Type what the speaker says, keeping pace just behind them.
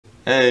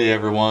Hey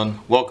everyone,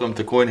 welcome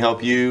to Coin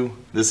Help You.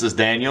 This is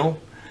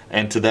Daniel,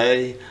 and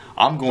today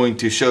I'm going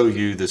to show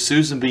you the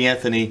Susan B.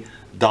 Anthony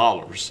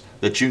dollars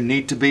that you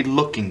need to be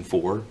looking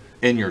for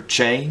in your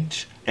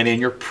change and in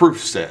your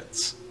proof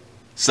sets.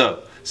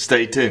 So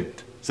stay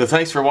tuned. So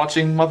thanks for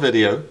watching my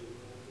video,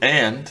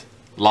 and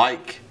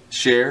like,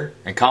 share,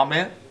 and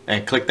comment,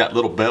 and click that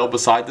little bell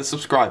beside the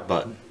subscribe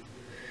button.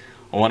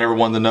 I want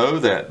everyone to know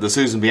that the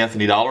Susan B.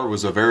 Anthony dollar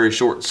was a very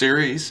short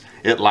series.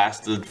 It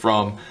lasted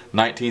from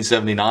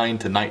 1979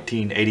 to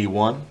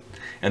 1981,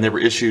 and they were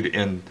issued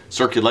in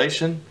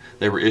circulation,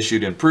 they were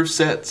issued in proof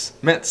sets,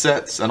 mint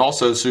sets, and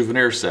also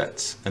souvenir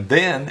sets. And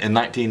then in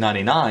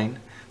 1999,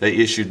 they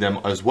issued them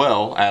as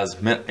well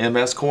as mint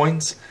MS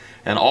coins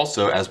and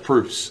also as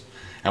proofs.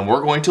 And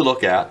we're going to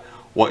look at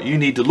what you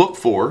need to look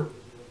for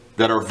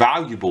that are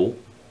valuable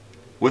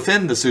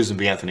within the Susan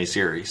B. Anthony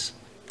series.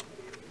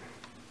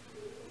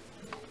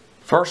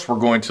 First, we're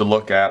going to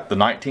look at the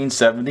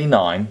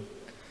 1979,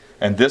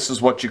 and this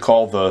is what you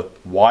call the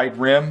wide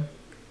rim.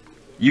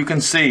 You can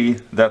see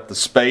that the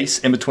space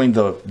in between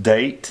the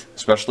date,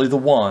 especially the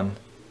 1,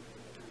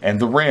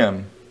 and the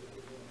rim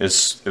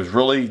is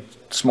really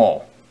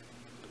small.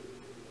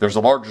 There's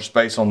a larger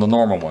space on the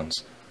normal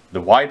ones.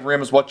 The wide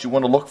rim is what you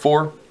want to look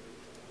for.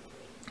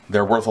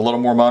 They're worth a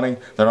little more money.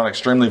 They're not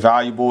extremely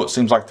valuable. It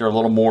seems like they're a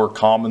little more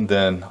common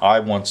than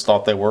I once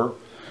thought they were.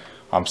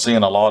 I'm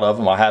seeing a lot of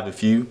them. I have a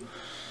few.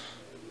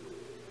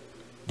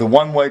 The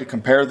one way to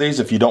compare these,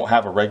 if you don't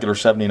have a regular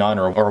 79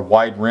 or a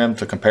wide rim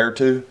to compare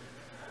to,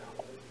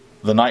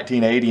 the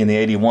 1980 and the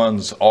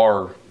 81s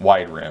are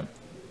wide rim.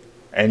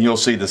 And you'll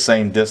see the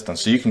same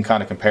distance. So you can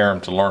kind of compare them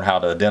to learn how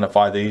to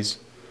identify these.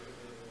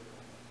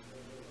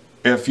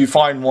 If you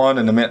find one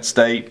in the mint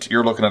state,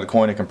 you're looking at a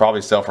coin that can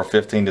probably sell for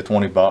 15 to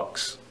 20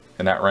 bucks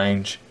in that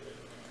range.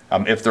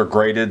 If they're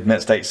graded,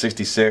 mint state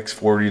 66,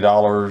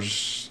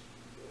 $40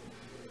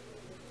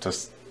 to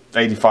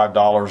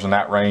 $85 in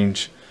that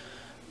range.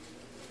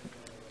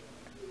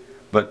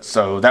 But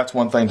so that's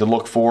one thing to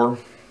look for.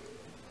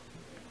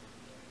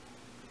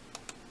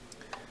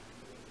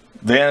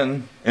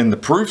 Then in the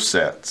proof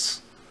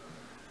sets,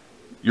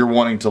 you're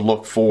wanting to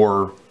look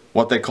for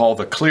what they call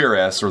the clear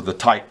S or the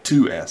type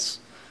 2S.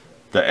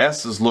 The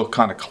S's look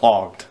kind of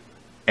clogged,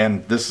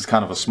 and this is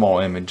kind of a small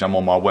image. I'm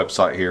on my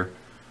website here.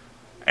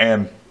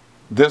 And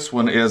this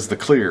one is the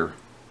clear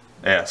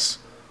S,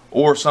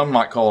 or some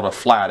might call it a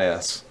flat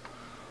S.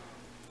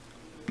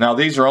 Now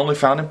these are only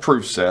found in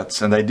proof sets,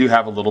 and they do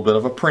have a little bit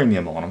of a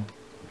premium on them.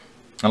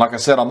 And like I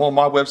said, I'm on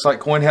my website,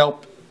 Coin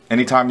Help.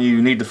 Anytime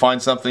you need to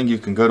find something, you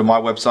can go to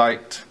my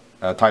website,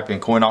 type in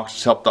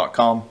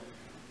coinauctionshelp.com,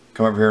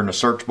 come over here in the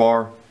search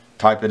bar,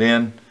 type it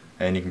in,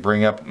 and you can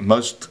bring up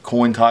most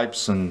coin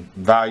types and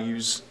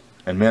values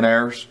and mint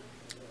errors.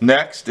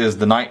 Next is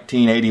the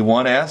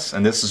 1981S,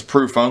 and this is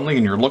proof only,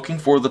 and you're looking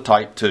for the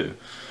type 2.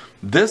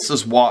 This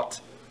is what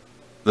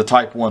the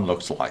type 1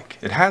 looks like.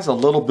 It has a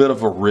little bit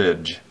of a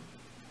ridge,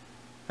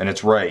 and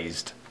it's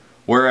raised,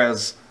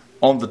 whereas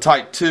on the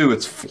type 2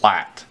 it's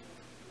flat,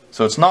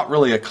 so it's not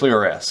really a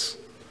clear S.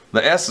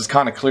 The S is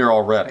kind of clear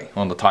already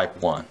on the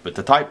type 1, but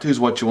the type 2 is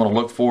what you want to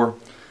look for.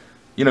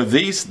 You know,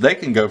 these, they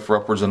can go for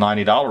upwards of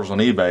 $90 on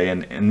eBay,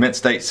 and in mint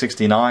state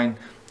 69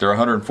 they're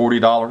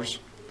 $140.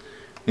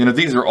 You know,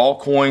 these are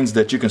all coins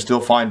that you can still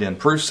find in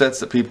proof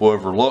sets that people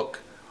overlook.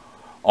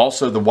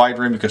 Also, the wide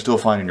rim you can still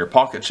find in your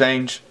pocket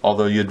change,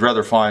 although you'd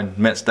rather find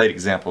mint state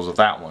examples of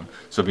that one,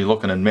 so be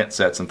looking in mint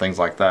sets and things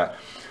like that.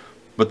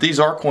 But these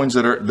are coins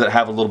that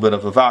have a little bit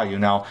of a value.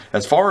 Now,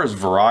 as far as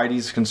variety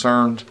is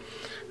concerned,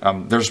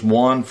 there's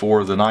one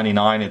for the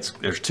 99.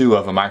 There's two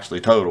of them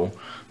actually total.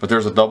 But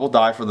there's a double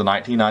die for the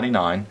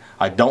 1999.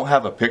 I don't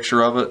have a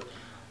picture of it,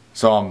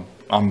 so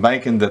I'm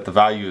banking that the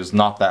value is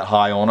not that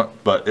high on it.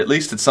 But at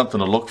least it's something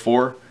to look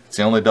for. It's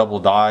the only double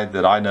die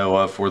that I know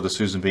of for the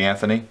Susan B.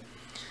 Anthony.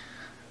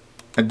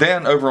 And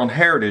then over on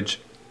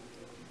Heritage,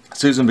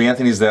 Susan B.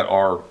 Anthony's that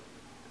are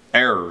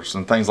errors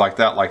and things like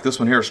that, like this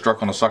one here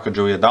struck on a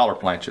Sacagawea Dollar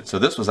planchet. So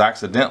this was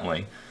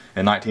accidentally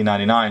in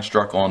 1999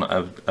 struck on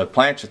a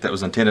planchet that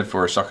was intended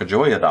for a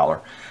Sacagawea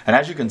Dollar, and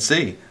as you can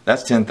see,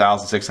 that's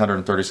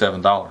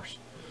 $10,637.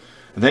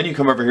 And then you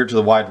come over here to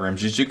the wide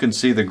rims. As you can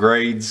see, the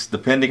grades,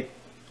 depending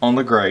on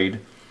the grade,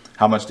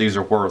 how much these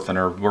are worth, and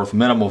are worth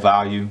minimal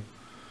value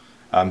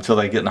until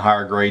they get in the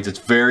higher grades. It's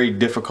very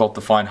difficult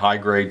to find high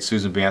grade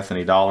Susan B.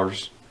 Anthony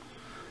dollars,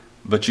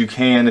 but you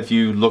can if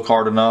you look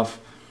hard enough.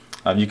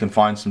 You can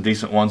find some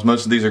decent ones.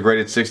 Most of these are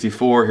graded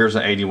 64. Here's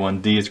an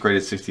 81D. It's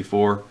graded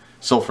 64.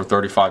 Sold for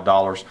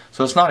 $35.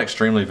 So it's not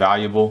extremely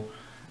valuable.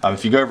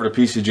 If you go over to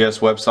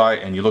PCGS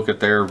website and you look at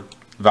their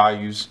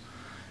values,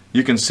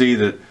 you can see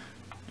that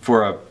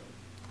for a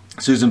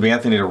Susan B.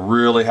 Anthony to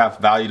really have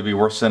value to be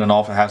worth sending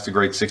off, it has to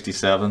grade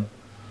 67.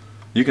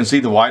 You can see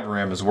the wide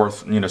rim is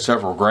worth, you know,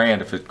 several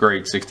grand if it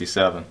grades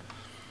 67.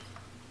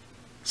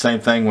 Same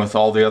thing with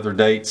all the other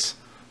dates.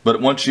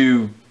 But once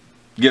you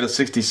get a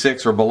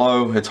 66 or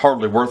below, it's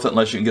hardly worth it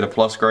unless you can get a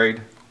plus grade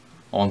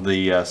on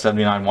the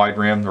 79 wide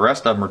rim. The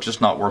rest of them are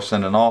just not worth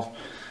sending off.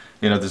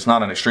 You know, it's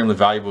not an extremely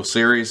valuable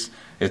series.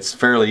 It's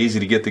fairly easy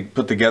to get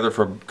put together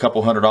for a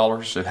couple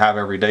 $100 to have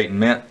every date in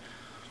mint.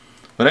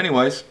 But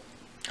anyways,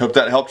 hope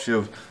that helps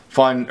you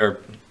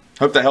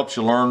hope that helps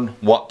you learn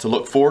what to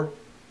look for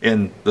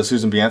in the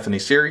Susan B. Anthony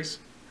series.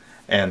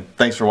 And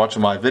thanks for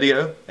watching my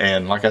video.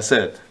 And like I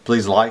said,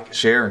 please like,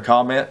 share, and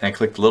comment, and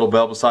click the little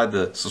bell beside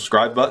the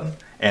subscribe button.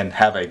 And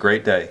have a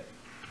great day.